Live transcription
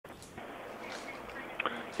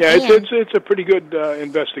Yeah, And, it's a pretty good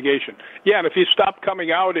investigation. Yeah, and if you stop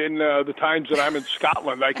coming out in the times that I'm in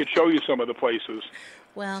Scotland, I could show you some of the places.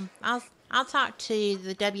 well, I'll talk to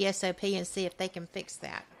the WSOP and see if they can fix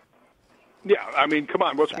that. Yeah, I mean, come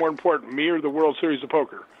on, what's more important, me or the World Series of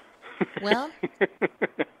Poker? Well,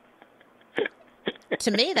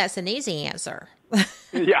 to me, that's an easy answer.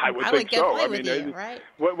 Yeah, I would think go so. play I with mean, you, right?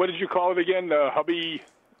 what did you call it again? Hubby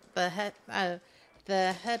The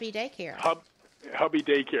hubby daycare. Hubby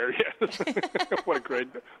daycare. Yes. What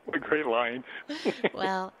a great line.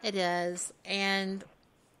 Well, it is, and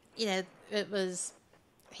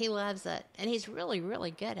he loves it, and he's really,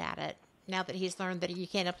 really good at it. Now that he's learned that you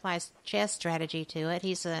can apply chess strategy to it,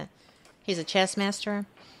 he's a chess master.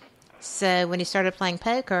 So when he started playing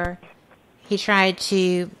poker, he tried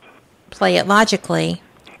to play it logically,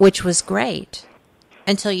 which was great,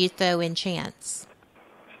 until you throw in chance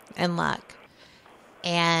and luck.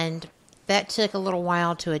 And that took a little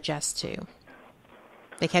while to adjust to,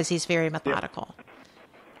 because he's very methodical.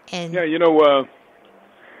 Yeah. And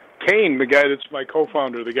Kane, the guy that's my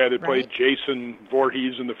co-founder, the guy that played Right. Jason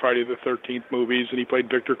Voorhees in the Friday the 13th movies, and he played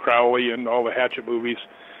Victor Crowley in all the Hatchet movies,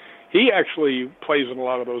 he actually plays in a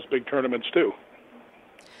lot of those big tournaments, too.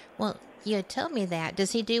 well, you had told me that.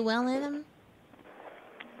 Does he do well in them?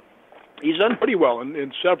 He's done pretty well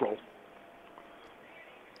in several.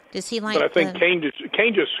 Does he like? But I think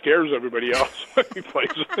Kane just scares everybody else when he plays.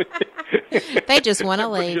 They just want to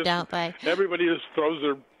Everybody leave, don't they? Everybody just throws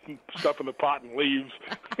their stuff in the pot and leaves.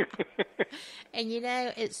 And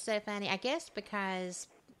it's so funny. I guess because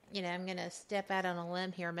I'm going to step out on a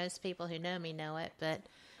limb here. Most people who know me know it, but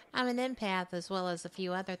I'm an empath as well as a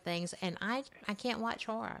few other things, and I can't watch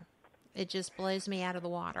horror. It just blows me out of the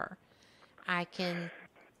water. I can,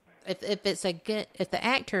 if the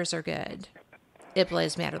actors are good, it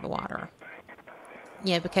blows me out of the water.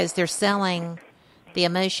 Because they're selling the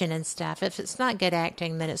emotion and stuff. If it's not good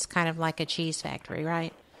acting, then it's kind of like a cheese factory,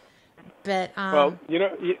 right? But Well,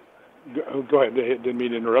 go ahead. Didn't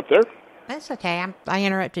mean to interrupt there. That's okay. I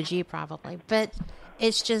interrupted you probably, but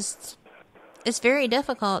it's very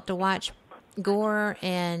difficult to watch gore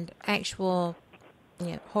and actual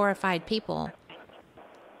horrified people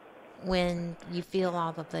when you feel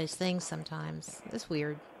all of those things. Sometimes it's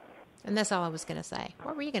weird, and that's all I was going to say.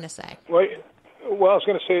 What were you going to say? Well, I was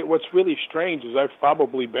going to say what's really strange is I've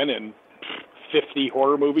probably been in 50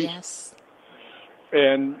 horror movies. Yes.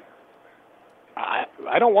 And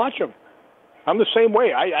I don't watch them. I'm the same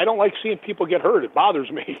way. I don't like seeing people get hurt. It bothers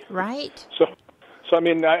me. Right. So I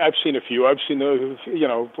mean, I've seen a few. I've seen the,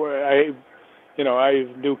 I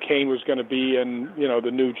knew Kane was going to be in,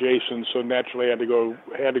 the new Jason, so naturally I had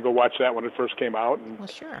to go watch that when it first came out. And Well,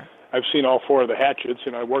 sure. I've seen all four of the Hatchets,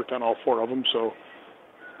 and I worked on all four of them, so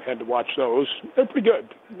I had to watch those. They're pretty good.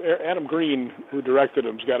 Adam Green, who directed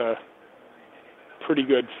them, has got a pretty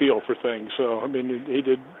good feel for things. So, I mean, he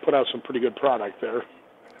did put out some pretty good product there.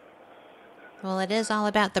 Well, it is all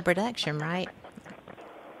about the production, right?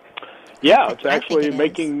 Yeah, it's I think actually it is.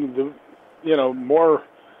 making the, more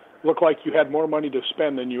look like you had more money to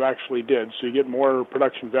spend than you actually did. So you get more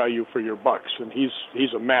production value for your bucks, and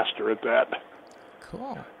he's a master at that.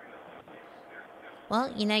 Cool.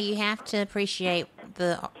 Well, you have to appreciate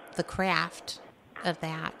the craft of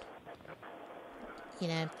that.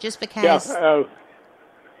 Just because. Yeah.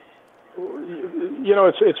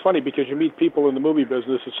 It's funny because you meet people in the movie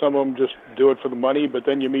business, and some of them just do it for the money, but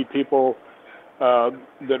then you meet people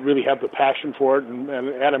that really have the passion for it, and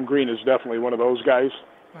Adam Green is definitely one of those guys.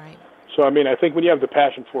 Right. So, I mean, I think when you have the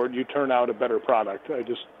passion for it, you turn out a better product. That's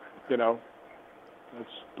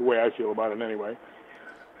the way I feel about it anyway.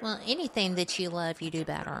 Well, anything that you love, you do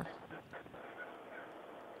better.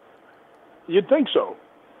 You'd think so.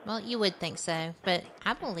 Well, you would think so, but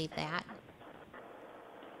I believe that.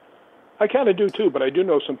 I kind of do too, but I do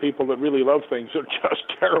know some people that really love things that are just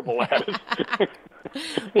terrible at it.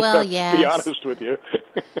 Well, yes. To be yes. honest with you.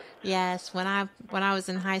 Yes, when I was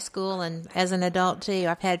in high school and as an adult too,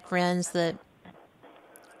 I've had friends that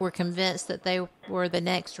were convinced that they were the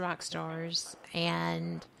next rock stars,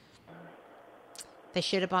 and they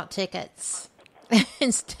should have bought tickets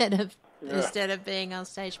instead of being on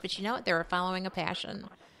stage. But you know what? They were following a passion.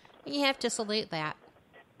 And you have to salute that.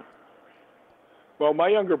 Well, my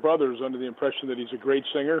younger brother is under the impression that he's a great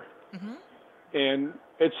singer, Mm-hmm. and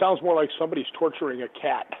it sounds more like somebody's torturing a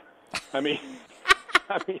cat. I mean,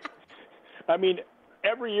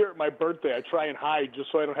 every year at my birthday, I try and hide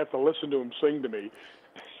just so I don't have to listen to him sing to me.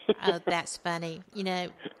 Oh, that's funny.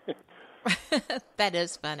 That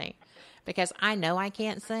is funny because I know I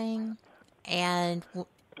can't sing, and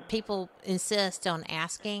people insist on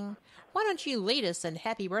asking, "Why don't you lead us in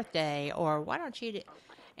Happy Birthday?" or "Why don't you?"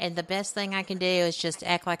 And the best thing I can do is just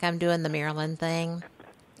act like I'm doing the Marilyn thing.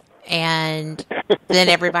 And then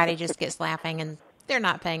everybody just gets laughing and they're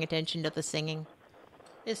not paying attention to the singing.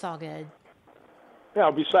 It's all good. Yeah,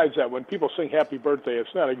 besides that, when people sing happy birthday,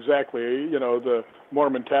 it's not exactly, the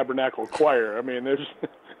Mormon Tabernacle Choir. I mean,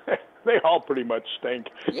 they all pretty much stink.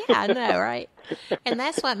 Yeah, I know, right? And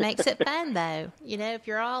that's what makes it fun, though. If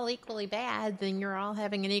you're all equally bad, then you're all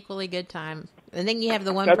having an equally good time. And then you have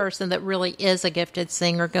the one person that really is a gifted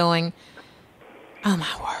singer going, oh,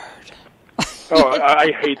 my word. Oh,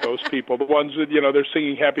 I hate those people. The ones that, they're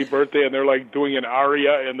singing happy birthday and they're like doing an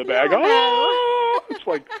aria in the back. Yeah, oh, it's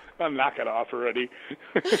like, knock it off already.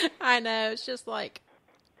 I know. It's just like,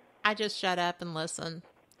 I just shut up and listen.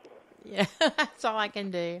 Yeah, that's all I can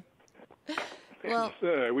do. Well,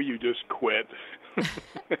 will you just quit?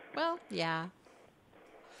 Well, yeah.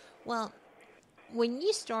 Well, when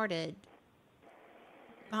you started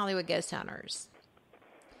Hollywood Ghost Hunters,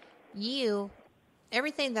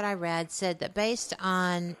 everything that I read said that based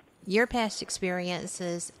on your past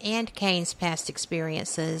experiences and Kane's past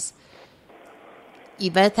experiences, you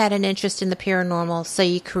both had an interest in the paranormal, so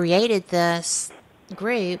you created this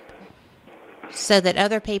group so that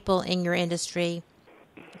other people in your industry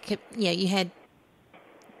could, you had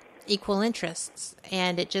equal interests,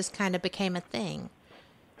 and it just kind of became a thing.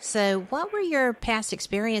 So what were your past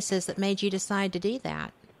experiences that made you decide to do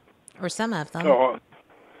that? Or some of them? Oh,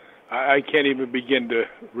 I can't even begin to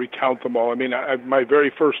recount them all. I mean, my very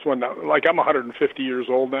first one, like I'm 150 years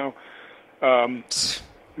old now.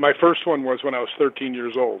 My first one was when I was 13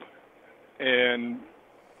 years old. And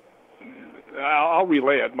I'll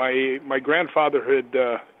relay it. My grandfather had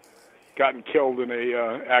gotten killed in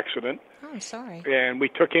a accident. Oh, I'm sorry. And we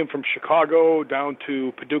took him from Chicago down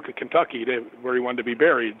to Paducah, Kentucky, where he wanted to be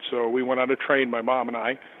buried. So we went on a train, my mom and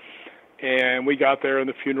I. And we got there, and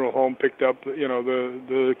the funeral home picked up,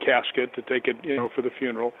 the casket to take it, for the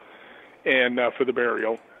funeral and for the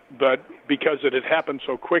burial. But because it had happened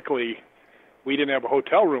so quickly, we didn't have a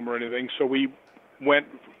hotel room or anything, so we went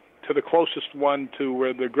to the closest one to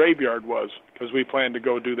where the graveyard was, because we planned to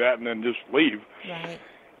go do that and then just leave. Right.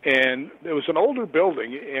 And it was an older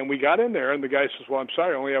building, and we got in there, and the guy says, well, I'm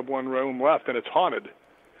sorry, I only have one room left, and it's haunted.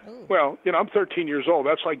 Ooh. Well, I'm 13 years old.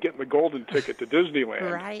 That's like getting the golden ticket to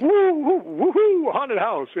Disneyland. Right. Woo, woo, woo, woo, haunted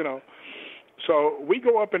house, So we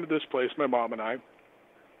go up into this place, my mom and I,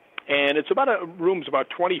 and it's room's about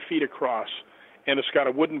 20 feet across, and it's got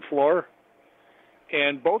a wooden floor,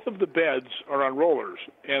 and both of the beds are on rollers,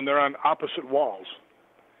 and they're on opposite walls.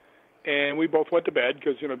 And we both went to bed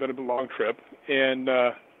because, it's been a long trip, and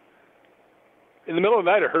in the middle of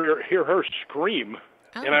the night, I hear her scream,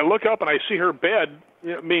 and I look up and I see her bed,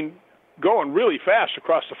 going really fast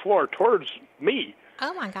across the floor towards me.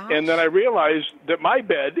 Oh, my gosh. And then I realized that my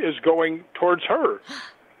bed is going towards her.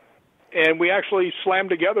 And we actually slammed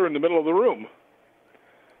together in the middle of the room.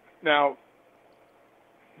 Now,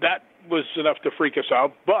 that was enough to freak us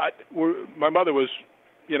out, but my mother was,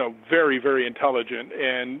 very, very intelligent,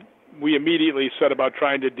 and we immediately set about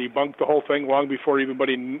trying to debunk the whole thing long before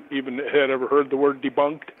anybody even had ever heard the word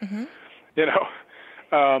debunked. Mm-hmm.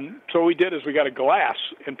 So what we did is we got a glass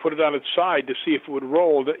and put it on its side to see if it would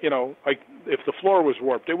roll, like if the floor was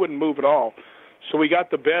warped. It wouldn't move at all. So we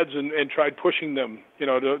got the beds and tried pushing them,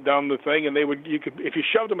 down the thing, and if you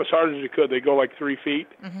shoved them as hard as you could, they'd go like 3 feet.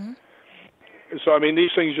 Mm-hmm. So,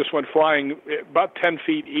 these things just went flying about 10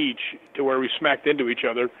 feet each to where we smacked into each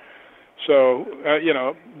other. So,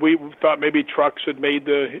 we thought maybe trucks had made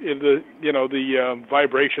the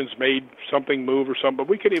vibrations made something move or something, but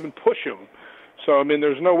we couldn't even push them. So,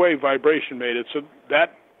 there's no way vibration made it. So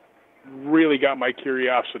that really got my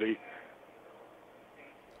curiosity.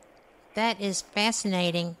 That is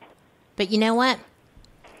fascinating. But you know what?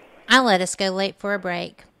 I'll let us go late for a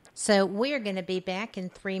break. So we're going to be back in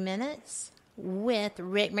 3 minutes with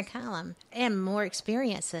Rick McCallum and more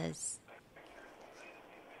experiences.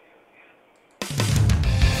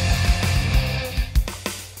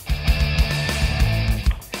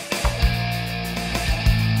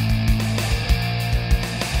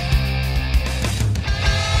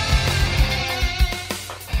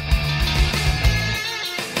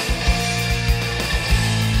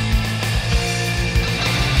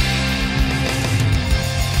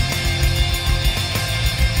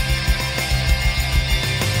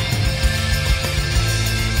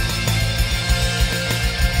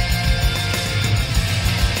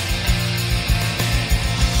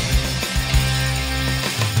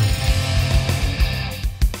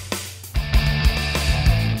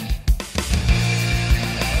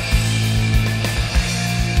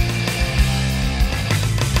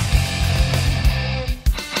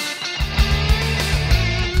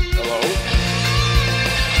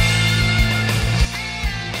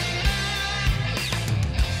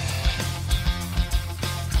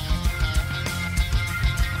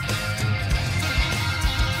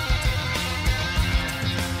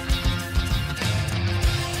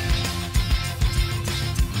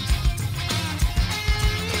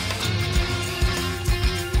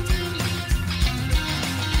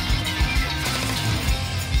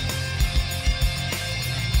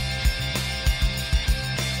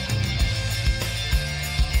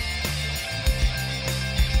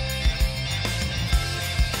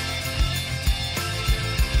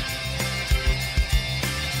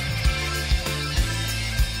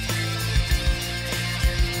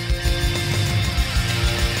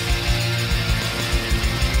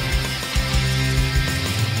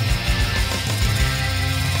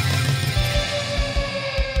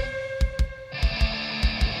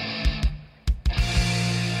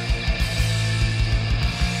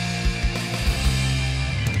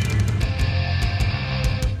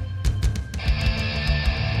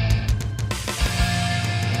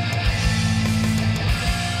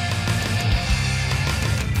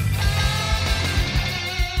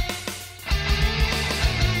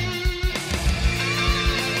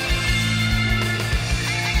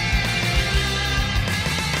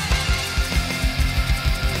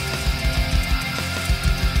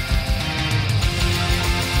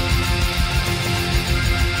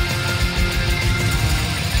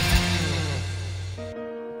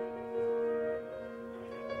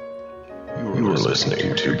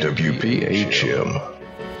 listening to WPHM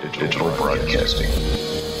Digital Broadcasting.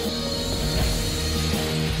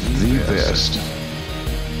 The best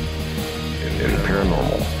in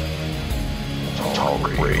paranormal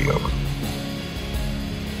talk radio.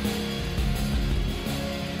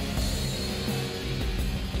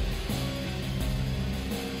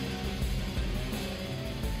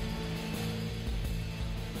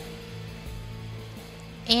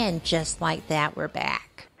 And just like that, we're back.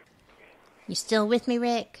 You still with me,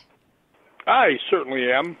 Rick? I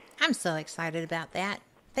certainly am. I'm so excited about that.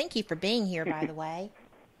 Thank you for being here, by the way.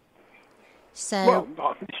 So,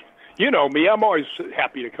 Well, you know me. I'm always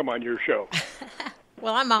happy to come on your show.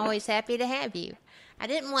 well, I'm always happy to have you. I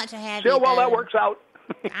didn't want to have Still, you. well, that works out.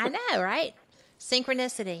 I know, right?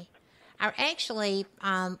 Synchronicity. I actually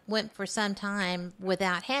went for some time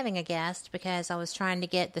without having a guest because I was trying to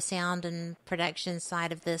get the sound and production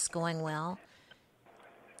side of this going well.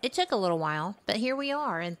 It took a little while, but here we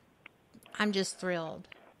are, and I'm just thrilled.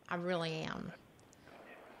 I really am.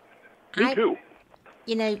 Me too.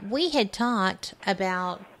 You know, we had talked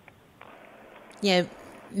about,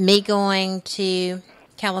 me going to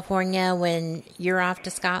California when you're off to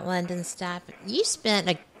Scotland and stuff. You spent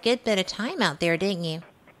a good bit of time out there, didn't you?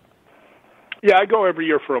 Yeah, I go every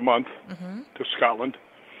year for a month to Scotland.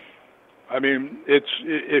 I mean,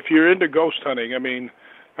 if you're into ghost hunting, I mean,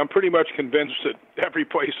 I'm pretty much convinced that every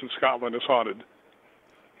place in Scotland is haunted.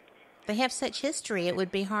 They have such history, it would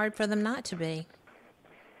be hard for them not to be.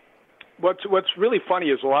 What's really funny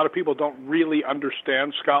is a lot of people don't really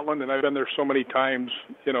understand Scotland, and I've been there so many times,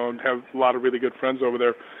 and have a lot of really good friends over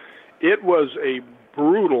there. It was a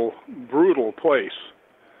brutal, brutal place.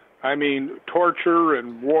 I mean, torture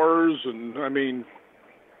and wars and, I mean,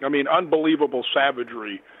 unbelievable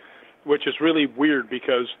savagery, which is really weird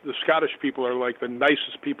because the Scottish people are like the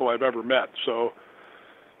nicest people I've ever met. So,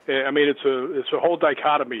 I mean, it's a whole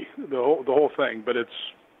dichotomy, the whole thing, but it's,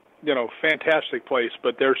 fantastic place.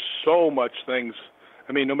 But there's so much things.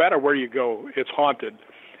 I mean, no matter where you go, it's haunted.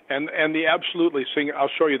 And the absolutely thing,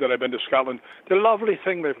 I'll show you that I've been to Scotland. The lovely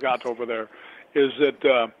thing they've got over there is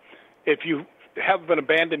that if you have an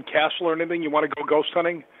abandoned castle or anything, you want to go ghost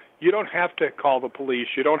hunting, you don't have to call the police.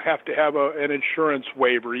 You don't have to have an insurance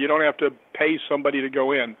waiver. You don't have to pay somebody to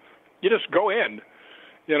go in. You just go in,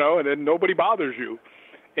 and then nobody bothers you.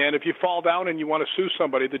 And if you fall down and you want to sue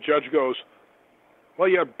somebody, the judge goes, well,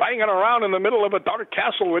 you're banging around in the middle of a dark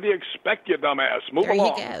castle. What do you expect, you dumbass? Move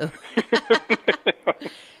along. There you go.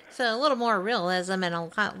 So a little more realism and a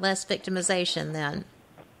lot less victimization then.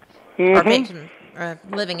 Mm-hmm. Or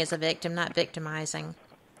living as a victim, not victimizing.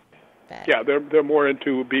 But, yeah, they're more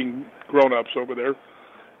into being grown-ups over there.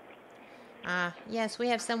 Yes, we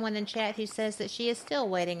have someone in chat who says that she is still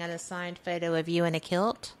waiting on a signed photo of you in a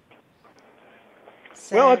kilt.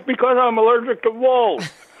 So, well, it's because I'm allergic to wool.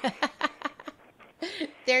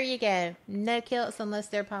 There you go. No kilts unless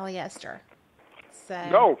they're polyester. So.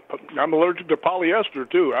 No, I'm allergic to polyester,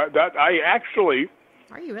 too. I actually...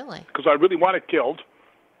 Are you really? Because I really want it kilt.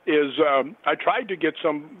 I tried to get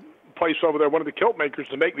some place over there, one of the kilt makers,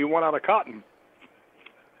 to make me one out of cotton.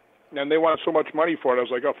 And they wanted so much money for it, I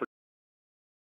was like, oh,